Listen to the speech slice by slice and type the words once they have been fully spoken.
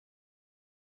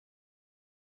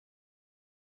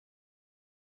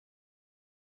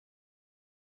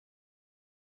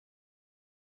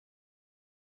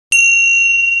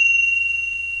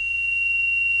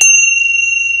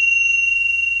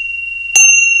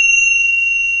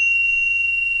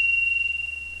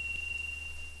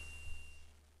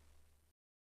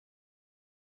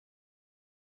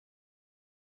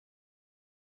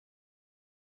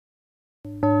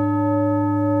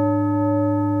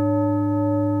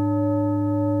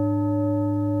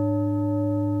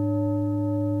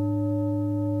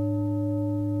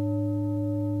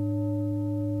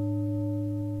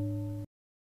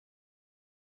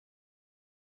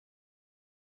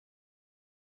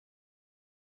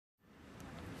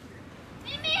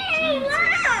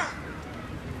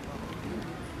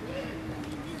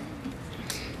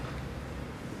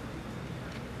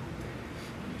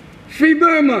Free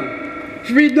Burma.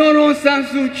 Free Aung San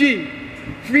Suu Kyi.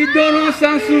 Free Aung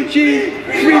San Suu Kyi.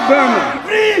 Free Burma.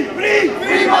 Free, free,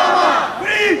 free Burma.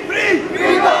 Free, free,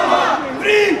 free Burma.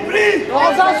 Free, free,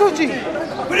 Aung San Suu Kyi.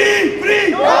 free, free,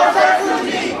 Aung San Suu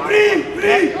Kyi. free,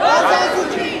 free, Aung San Suu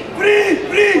Kyi. free,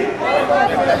 free,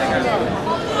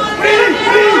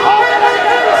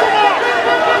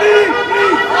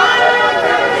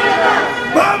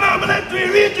 Burma military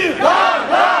region.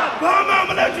 Burma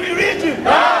military region.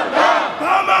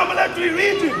 Burma military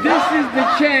region. This is the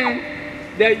chant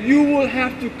that you will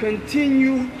have to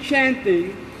continue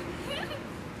chanting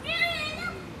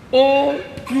all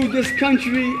through this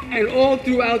country and all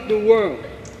throughout the world.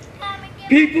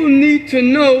 People need to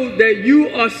know that you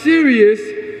are serious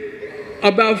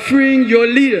about freeing your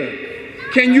leader.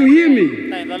 Can you hear me?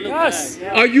 Yes.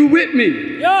 Are you with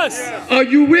me? Yes. Are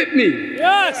you with me?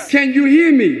 Yes. Can you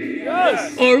hear me?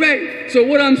 Yes. All right. So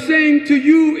what I'm saying to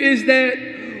you is that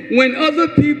when other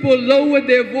people lower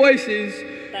their voices,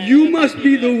 you must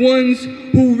be the ones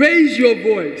who raise your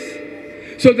voice,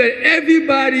 so that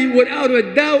everybody without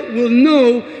a doubt will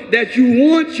know that you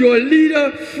want your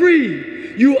leader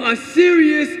free. You are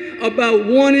serious about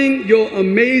wanting your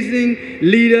amazing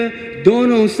leader,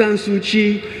 Aung San Suu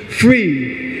Kyi,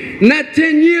 free. Not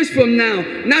 10 years from now,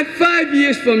 not 5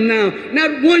 years from now,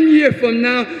 not 1 year from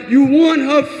now. You want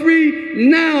her free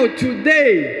now,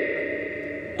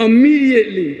 today,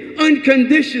 immediately,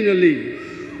 unconditionally.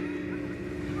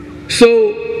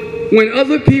 So when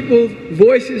other people's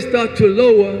voices start to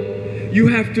lower, you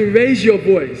have to raise your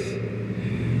voice.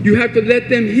 You have to let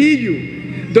them hear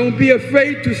you. Don't be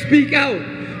afraid to speak out.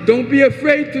 Don't be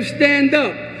afraid to stand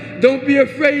up. Don't be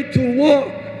afraid to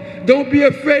walk. Don't be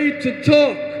afraid to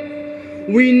talk.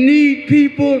 We need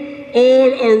people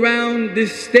all around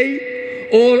this state,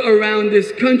 all around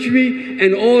this country,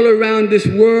 and all around this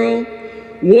world,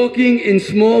 walking in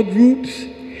small groups.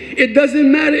 It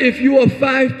doesn't matter if you are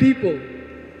 5 people.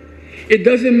 It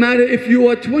doesn't matter if you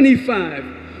are 25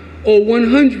 or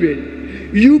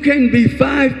 100. You can be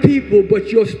 5 people, but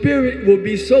your spirit will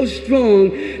be so strong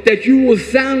that you will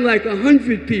sound like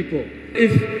 100 people.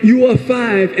 If you are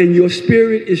 5 and your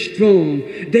spirit is strong,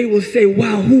 they will say,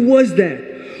 wow, who was that?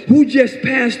 Who just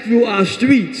passed through our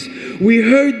streets? We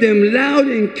heard them loud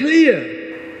and clear.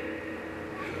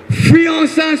 Free Aung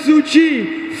San Suu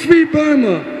Kyi, free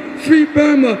Burma. Free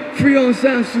Burma, free Aung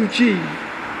San Suu Kyi.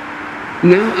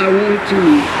 Now I want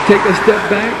to take a step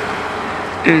back,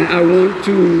 and I want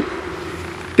to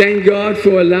thank God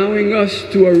for allowing us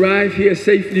to arrive here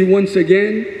safely once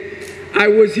again. I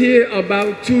was here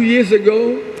about 2 years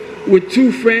ago with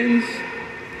 2 friends,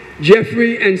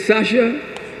 Jeffrey and Sasha.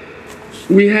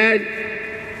 We had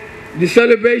the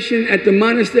celebration at the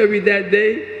monastery that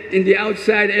day in the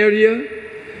outside area.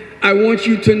 I want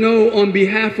you to know on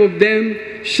behalf of them,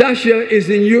 Sasha is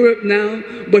in Europe now,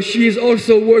 but she is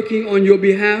also working on your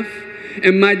behalf.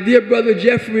 And my dear brother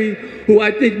Jeffrey, who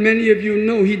I think many of you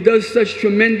know, he does such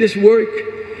tremendous work.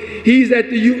 He's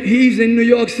in New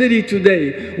York City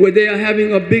today, where they are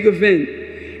having a big event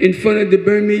in front of the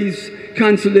Burmese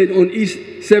consulate on East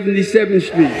 77th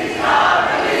Street.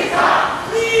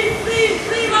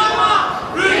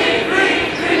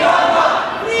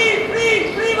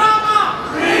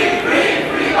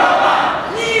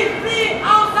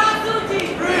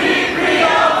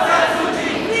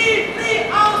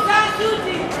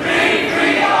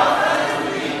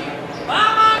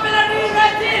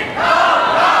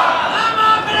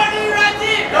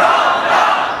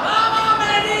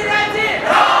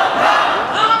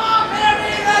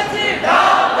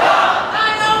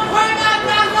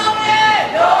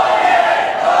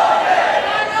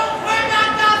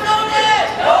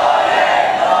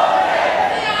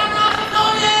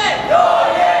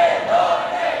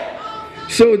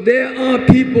 So there are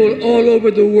people all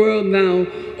over the world now,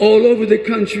 all over the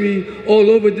country, all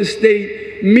over the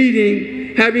state,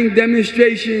 meeting, having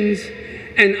demonstrations,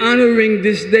 and honoring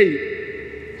this date.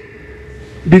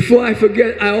 Before I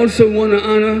forget, I also want to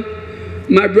honor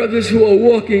my brothers who are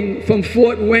walking from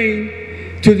Fort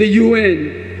Wayne to the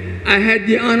UN. I had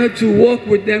the honor to walk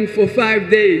with them for 5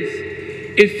 days.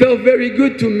 It felt very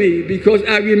good to me because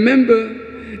I remember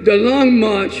the long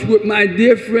march with my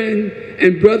dear friend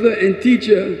and brother and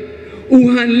teacher,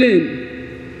 U Han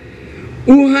Lin.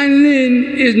 U Han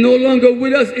Lin is no longer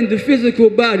with us in the physical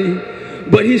body,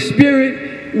 but his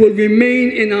spirit will remain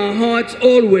in our hearts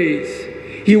always.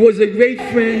 He was a great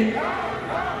friend.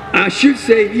 I should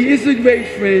say he is a great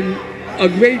friend, a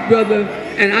great brother,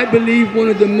 and I believe one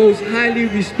of the most highly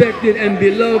respected and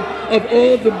beloved of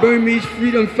all the Burmese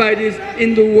freedom fighters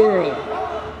in the world.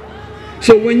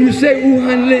 So when you say U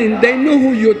Han Lin, they know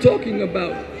who you're talking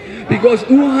about. Because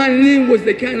U Han Lim was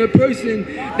the kind of person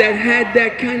that had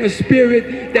that kind of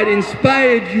spirit that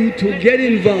inspired you to get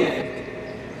involved.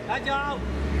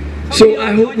 So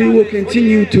I hope we will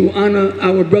continue to honor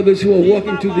our brothers who are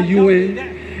walking to the UN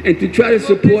and to try to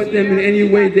support them in any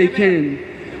way they can.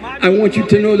 I want you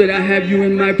to know that I have you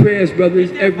in my prayers,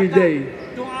 brothers, every day.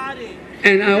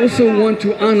 And I also want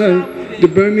to honor the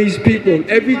Burmese people.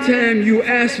 Every time you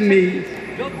ask me,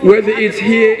 whether it's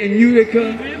here in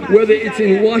Utica, whether it's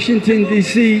in Washington,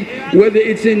 D.C., whether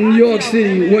it's in New York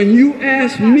City, when you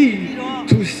ask me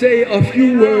to say a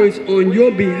few words on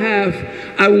your behalf,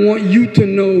 I want you to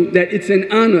know that it's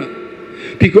an honor.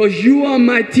 Because you are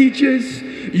my teachers,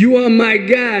 you are my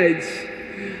guides.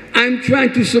 I'm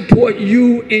trying to support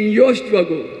you in your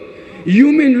struggle.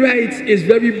 Human rights is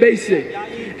very basic,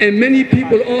 and many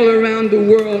people all around the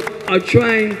world are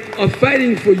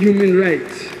fighting for human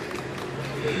rights.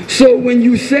 So when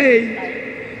you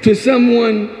say to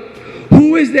someone,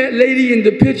 who is that lady in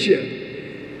the picture?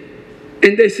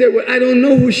 And they say, well, I don't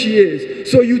know who she is.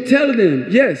 So you tell them,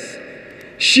 yes,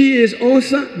 she is Aung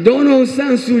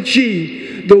San Suu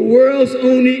Kyi, the world's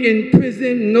only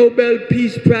in-prison Nobel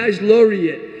Peace Prize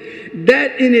laureate.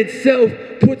 That in itself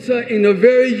puts her in a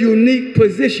very unique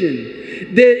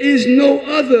position. There is no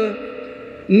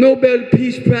other Nobel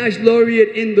Peace Prize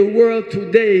laureate in the world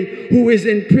today who is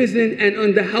in prison and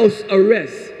under house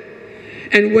arrest.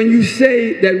 And when you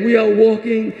say that we are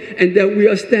walking and that we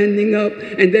are standing up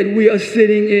and that we are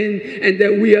sitting in and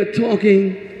that we are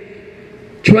talking,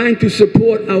 trying to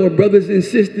support our brothers and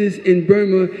sisters in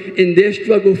Burma in their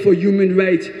struggle for human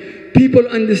rights, people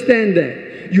understand that.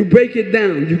 You break it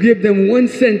down. You give them one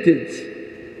sentence.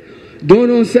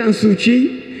 Aung San Suu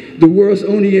Kyi, the world's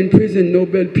only in-prison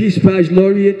Nobel Peace Prize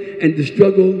laureate, and the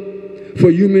struggle for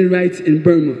human rights in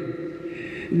Burma.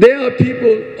 There are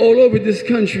people all over this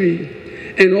country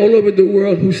and all over the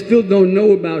world who still don't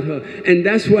know about her. And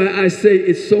that's why I say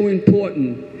it's so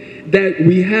important that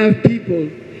we have people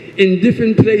in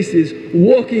different places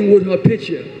walking with her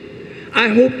picture. I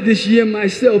hope this year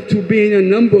myself to be in a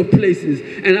number of places.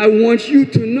 And I want you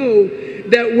to know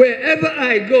that wherever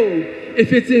I go,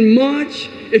 if it's in March,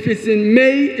 if it's in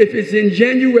May, if it's in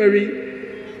January,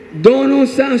 Aung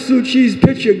San Suu Kyi's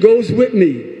picture goes with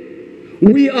me.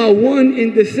 We are one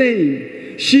in the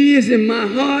same. She is in my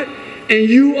heart, and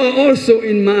you are also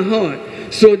in my heart.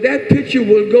 So that picture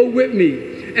will go with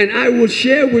me, and I will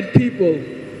share with people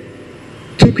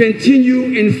to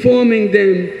continue informing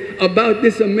them about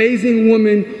this amazing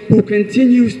woman who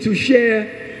continues to share,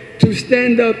 to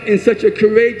stand up in such a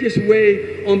courageous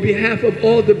way on behalf of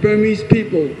all the Burmese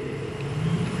people.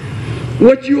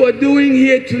 What you are doing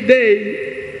here today,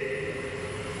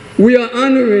 we are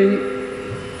honoring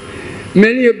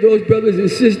many of those brothers and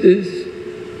sisters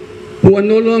who are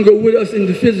no longer with us in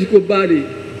the physical body.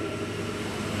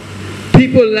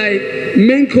 People like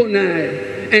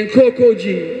Menkonai and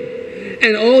Kokoji,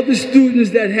 and all the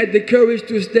students that had the courage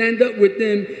to stand up with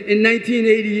them in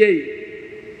 1988.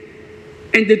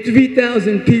 And the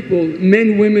 3,000 people,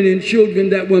 men, women, and children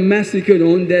that were massacred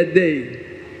on that day.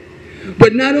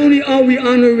 But not only are we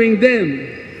honoring them,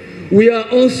 we are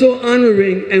also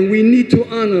honoring, and we need to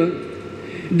honor,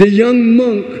 the young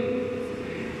monk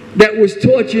that was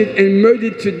tortured and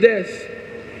murdered to death.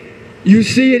 You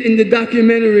see it in the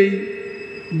documentary,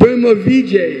 Burma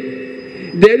VJ.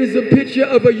 There is a picture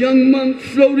of a young monk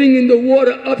floating in the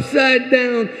water upside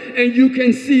down, and you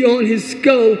can see on his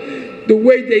skull the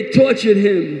way they tortured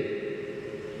him.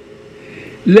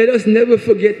 Let us never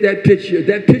forget that picture.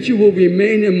 That picture will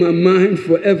remain in my mind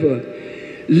forever.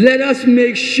 Let us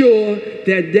make sure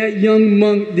that that young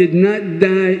monk did not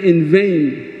die in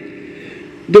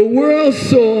vain. The world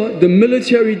saw the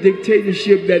military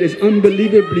dictatorship that is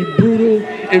unbelievably brutal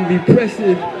and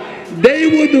repressive. They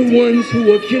were the ones who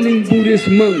were killing Buddhist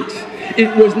monks.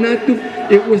 It was not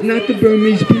the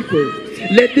Burmese people.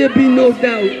 Let there be no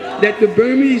doubt that the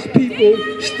Burmese people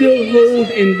still hold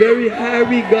in very high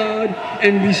regard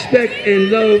and respect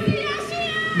and love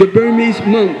the Burmese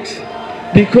monks,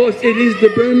 because it is the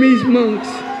Burmese monks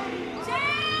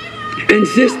and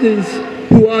sisters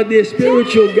who are their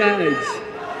spiritual guides.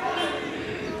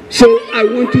 So I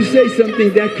want to say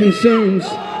something that concerns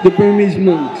the Burmese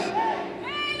monks.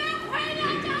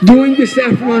 During the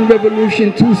Saffron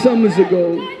Revolution 2 summers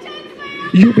ago,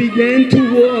 you began to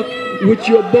walk with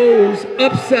your bows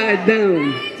upside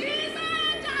down.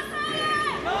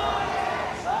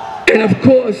 And of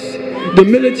course, the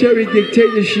military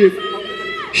dictatorship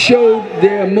showed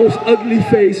their most ugly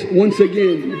face once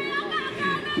again.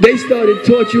 They started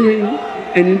torturing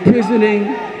and imprisoning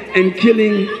and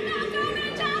killing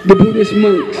the Buddhist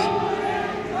monks.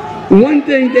 One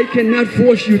thing they cannot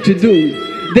force you to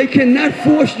do, they cannot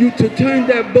force you to turn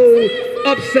that bowl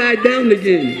upside down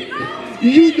again.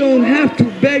 You don't have to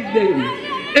beg them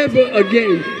ever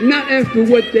again, not after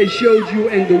what they showed you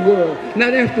and the world,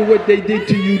 not after what they did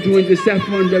to you during the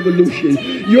Saffron Revolution.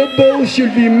 Your bowl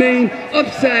should remain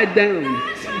upside down.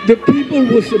 The people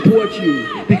will support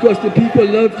you because the people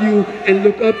love you and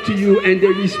look up to you and they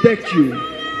respect you.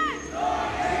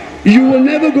 You will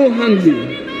never go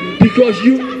hungry because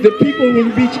the people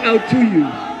will reach out to you.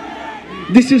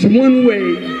 This is one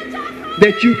way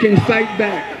that you can fight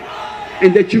back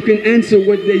and that you can answer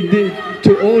what they did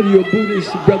to all your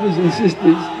Buddhist brothers and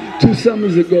sisters 2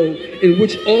 summers ago, in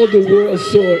which all the world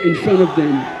saw in front of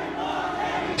them.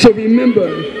 So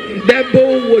remember, that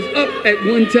bowl was up at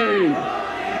one time,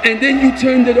 and then you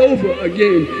turned it over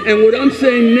again. And what I'm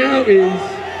saying now is,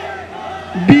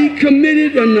 be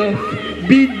committed enough,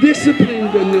 be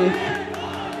disciplined enough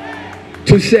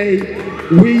to say,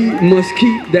 we must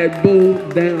keep that bowl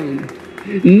down.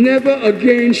 Never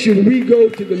again should we go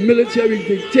to the military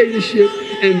dictatorship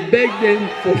and beg them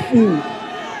for food.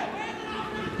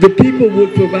 The people will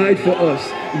provide for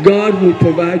us. God will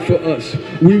provide for us.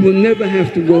 We will never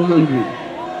have to go hungry.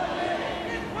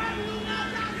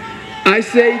 I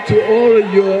say to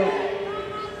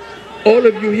all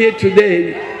of you here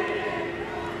today,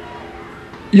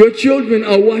 your children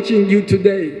are watching you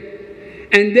today,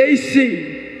 and they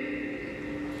see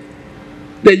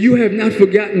that you have not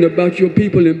forgotten about your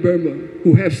people in Burma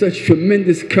who have such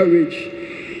tremendous courage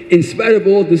in spite of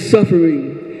all the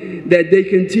suffering that they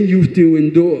continue to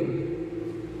endure.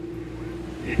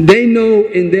 They know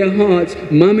in their hearts,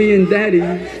 mommy and daddy,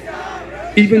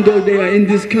 even though they are in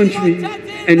this country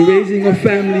and raising a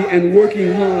family and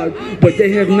working hard, but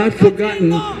they have not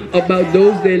forgotten about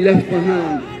those they left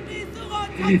behind.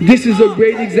 This is a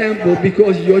great example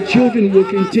because your children will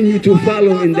continue to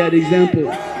follow in that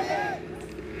example.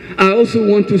 I also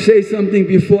want to say something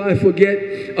before I forget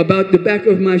about the back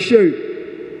of my shirt.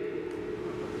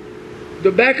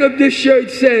 The back of this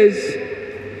shirt says,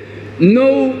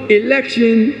 no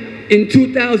election in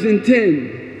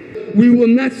 2010. We will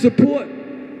not support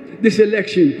this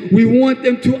election. We want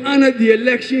them to honor the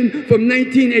election from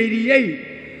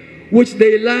 1988, which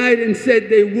they lied and said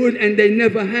they would and they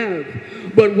never have.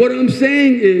 But what I'm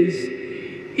saying is,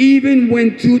 even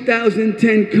when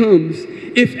 2010 comes,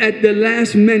 if at the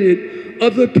last minute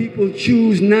other people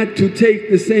choose not to take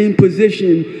the same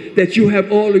position that you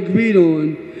have all agreed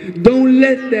on, don't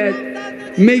let that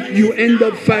make you end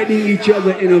up fighting each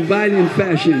other in a violent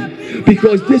fashion,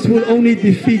 because this will only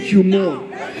defeat you more.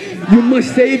 You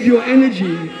must save your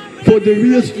energy for the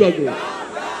real struggle,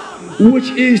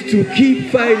 which is to keep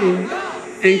fighting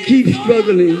and keep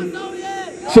struggling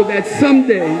so that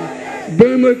someday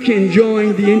Burma can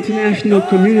join the international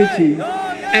community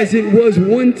as it was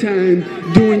one time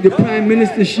during the prime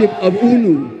ministership of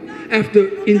UNU after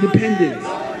independence.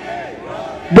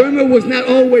 Burma was not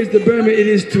always the Burma it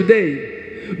is today.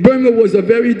 Burma was a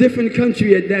very different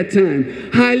country at that time,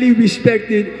 highly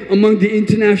respected among the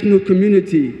international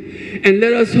community. And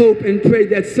let us hope and pray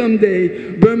that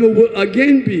someday Burma will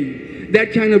again be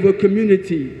that kind of a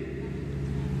community.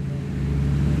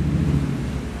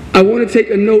 I want to take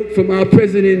a note from our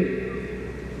president,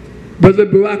 Brother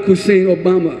Barack Hussein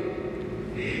Obama.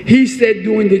 He said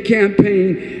during the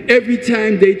campaign, every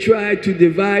time they tried to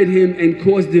divide him and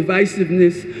cause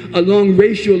divisiveness along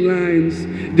racial lines,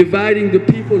 dividing the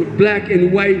people black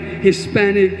and white,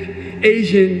 Hispanic,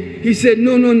 Asian, he said,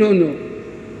 no, no, no, no.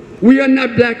 We are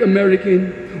not black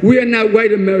American. We are not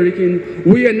white American.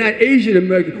 We are not Asian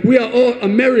American. We are all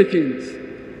Americans.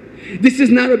 This is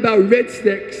not about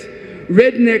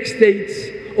redneck states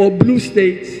or blue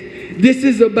states. This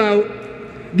is about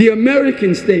the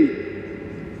American state.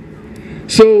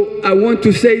 So I want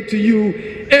to say to you,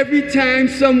 every time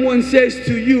someone says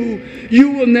to you,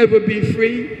 you will never be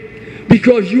free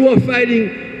because you are fighting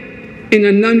in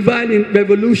a nonviolent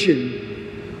revolution.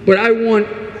 But I want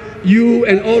you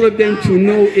and all of them to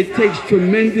know it takes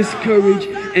tremendous courage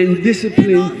and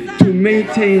discipline to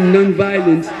maintain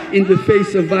nonviolence in the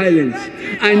face of violence.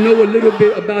 I know a little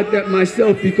bit about that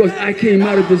myself because I came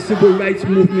out of the civil rights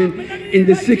movement in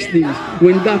the 60s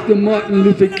when Dr. Martin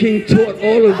Luther King taught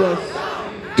all of us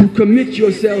to commit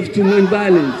yourselves to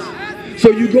nonviolence.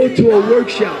 So you go to a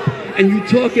workshop and you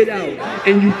talk it out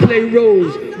and you play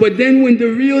roles, but then when the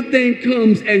real thing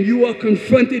comes and you are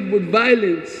confronted with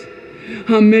violence,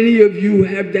 how many of you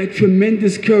have that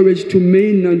tremendous courage to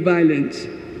maintain nonviolence?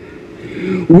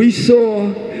 We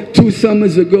saw 2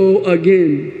 summers ago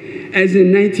again, as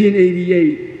in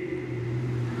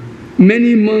 1988,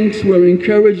 many monks were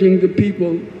encouraging the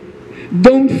people,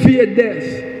 don't fear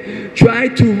death. Try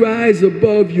to rise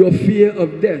above your fear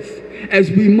of death, as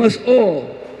we must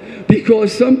all,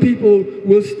 because some people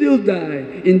will still die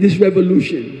in this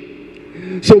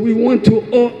revolution. So we want to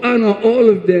honor all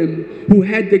of them who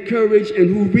had the courage and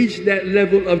who reached that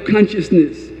level of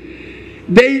consciousness.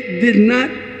 They did not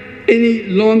any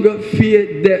longer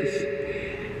fear death.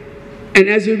 And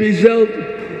as a result,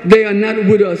 they are not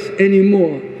with us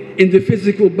anymore in the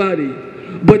physical body.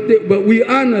 But we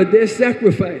honor their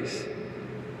sacrifice.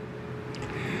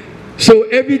 So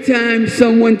every time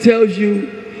someone tells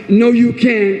you, no, you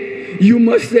can't, you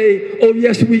must say, oh,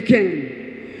 yes, we can.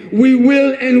 We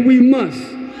will and we must.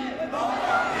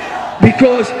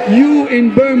 Because you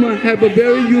in Burma have a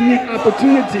very unique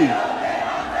opportunity.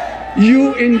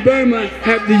 You in Burma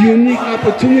have the unique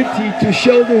opportunity to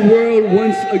show the world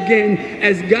once again,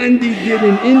 as Gandhi did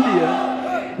in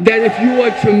India, that if you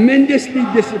are tremendously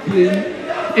disciplined,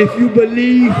 if you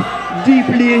believe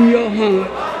deeply in your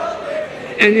heart,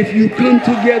 and if you come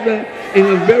together in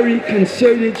a very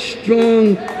concerted,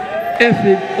 strong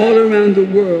effort all around the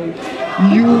world,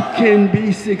 you can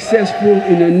be successful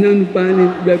in a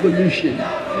non-violent revolution.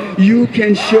 You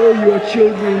can show your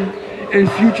children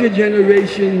and future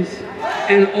generations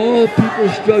and all people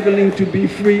struggling to be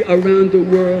free around the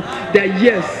world that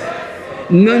yes,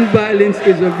 non-violence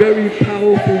is a very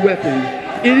powerful weapon.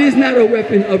 It is not a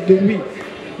weapon of the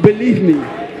weak, believe me.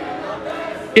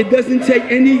 It doesn't take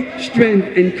any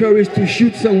strength and courage to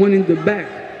shoot someone in the back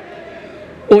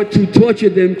or to torture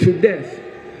them to death.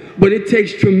 But it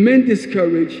takes tremendous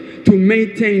courage to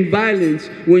maintain violence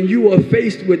when you are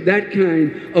faced with that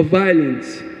kind of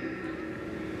violence.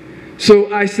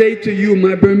 So I say to you,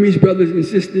 my Burmese brothers and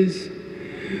sisters,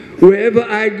 wherever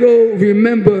I go,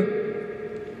 remember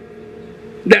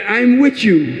that I'm with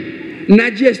you,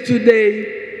 not just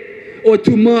today or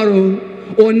tomorrow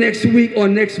or next week or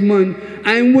next month.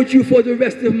 I'm with you for the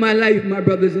rest of my life, my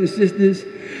brothers and sisters.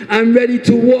 I'm ready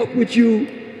to walk with you.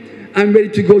 I'm ready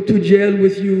to go to jail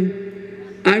with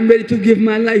you. I'm ready to give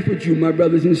my life with you, my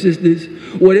brothers and sisters,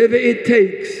 whatever it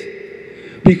takes,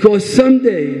 because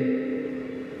someday,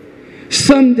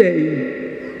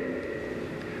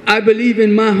 I believe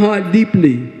in my heart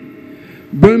deeply,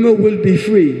 Burma will be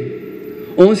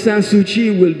free. Aung San Suu Kyi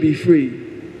will be free.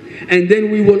 And then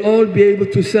we will all be able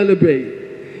to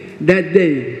celebrate that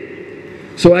day.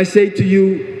 So I say to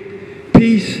you,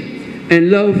 peace and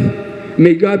love.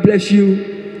 May God bless you.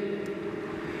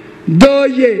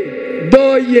 Doye,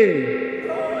 doye,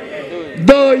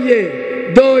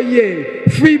 doye,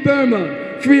 doye. Free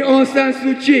Burma, free Aung San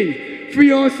Suu Kyi, free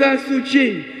Aung San Suu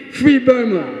Kyi, free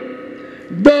Burma.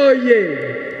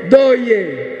 Doye,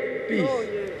 doye. Peace.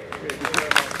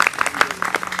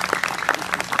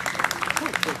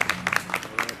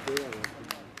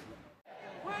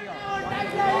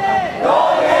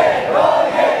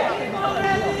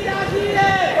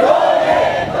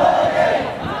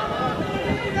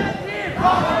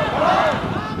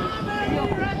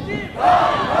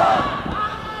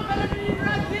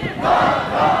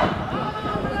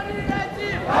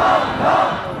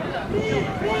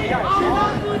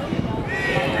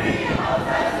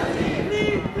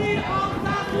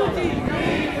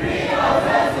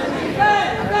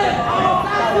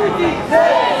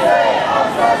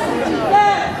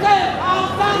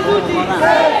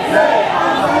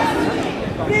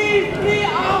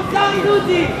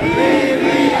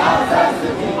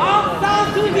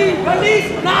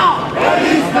 Release now!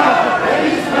 Release now!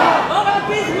 Release now! Nobel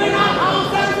Peace winner Aung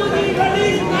San Suu Kyi,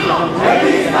 release now!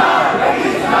 Release now!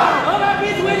 Release now! Nobel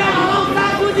Peace winner Aung San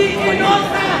Suu Kyi,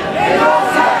 innocent!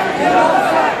 Innocent!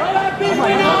 Innocent! Nobel Peace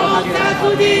winner Aung San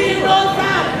Suu Kyi,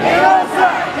 innocent!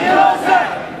 Innocent! Innocent!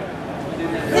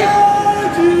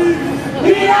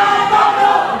 We are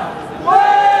Marco!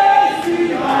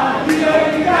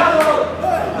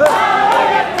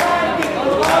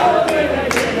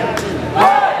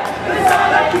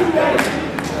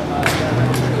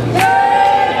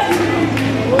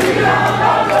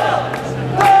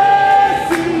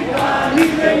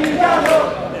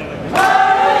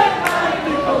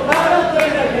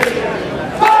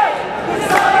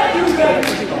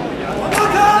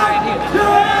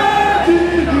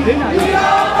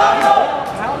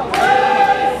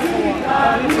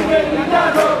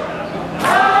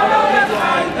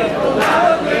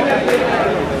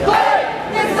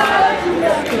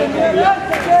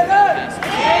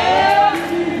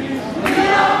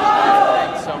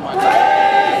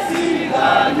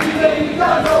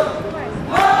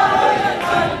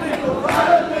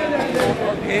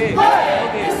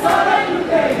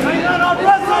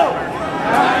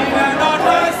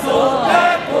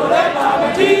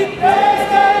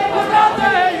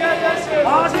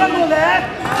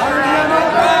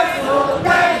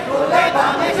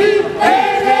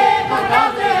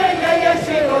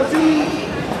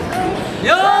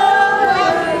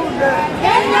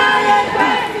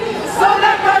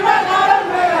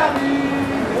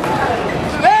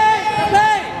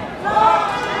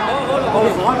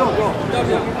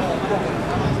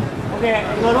 Okay,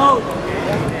 no.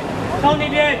 Tony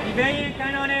Day, Divine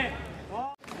Canon.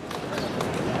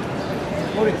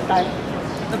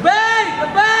 The bay!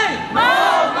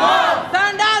 More!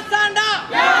 Sanda!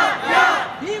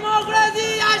 Yeah! Democracy,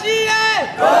 Ajiye!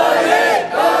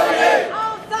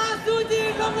 Aung San Suu Kyi,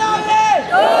 come down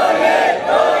here!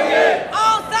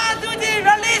 Aung San Suu Kyi,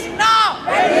 release now!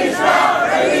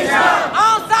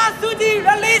 Aung San Suu Kyi,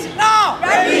 release now!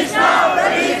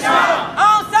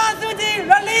 Aung San Suu Kyi,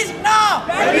 release now!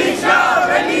 I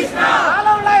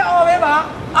don't like all of it,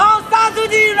 Aung San Suu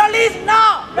Kyi, release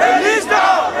now!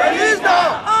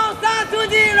 Aung San Suu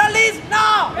Kyi, release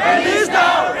now!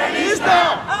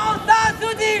 Aung San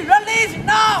Suu Kyi, release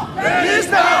now!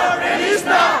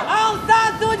 Aung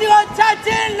San Suu Kyi को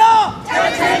Churchill लो!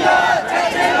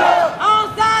 Aung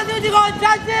San Suu Kyi को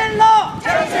Churchill लो!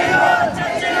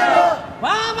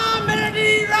 Burma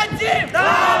military regime!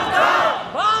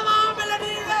 Burma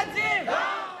military regime!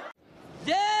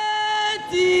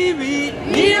 JTV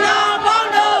नीला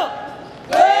बांधो!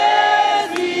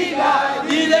 बेसिका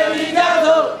दिले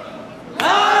जादो!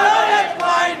 मारो एक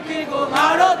point भी को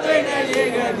मारो तेरे ये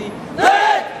गदी!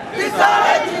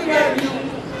 किसाने जिंगे भी!